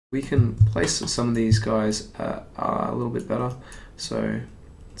We can place some of these guys a little bit better. So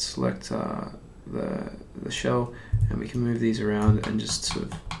select the shell, and we can move these around and just sort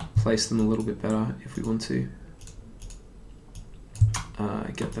of place them a little bit better if we want to.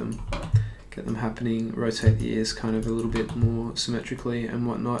 Get them happening, rotate the ears kind of a little bit more symmetrically and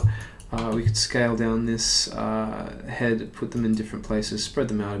whatnot. We could scale down this head, put them in different places, spread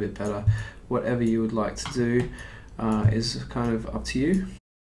them out a bit better. Whatever you would like to do is kind of up to you.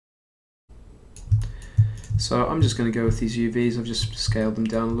 So I'm just going to go with these UVs. I've just scaled them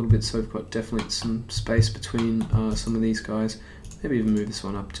down a little bit, so I've got definitely some space between some of these guys. Maybe even move this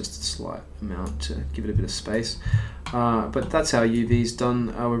one up just a slight amount to give it a bit of space. But that's our UVs done.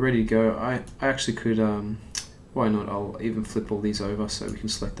 We're ready to go. I actually could, why not, I'll even flip all these over so we can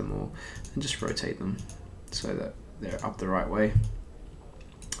select them all and just rotate them so that they're up the right way.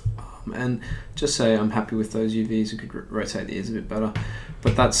 And just say I'm happy with those UVs. We could rotate the ears a bit better.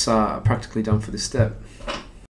 But that's practically done for this step.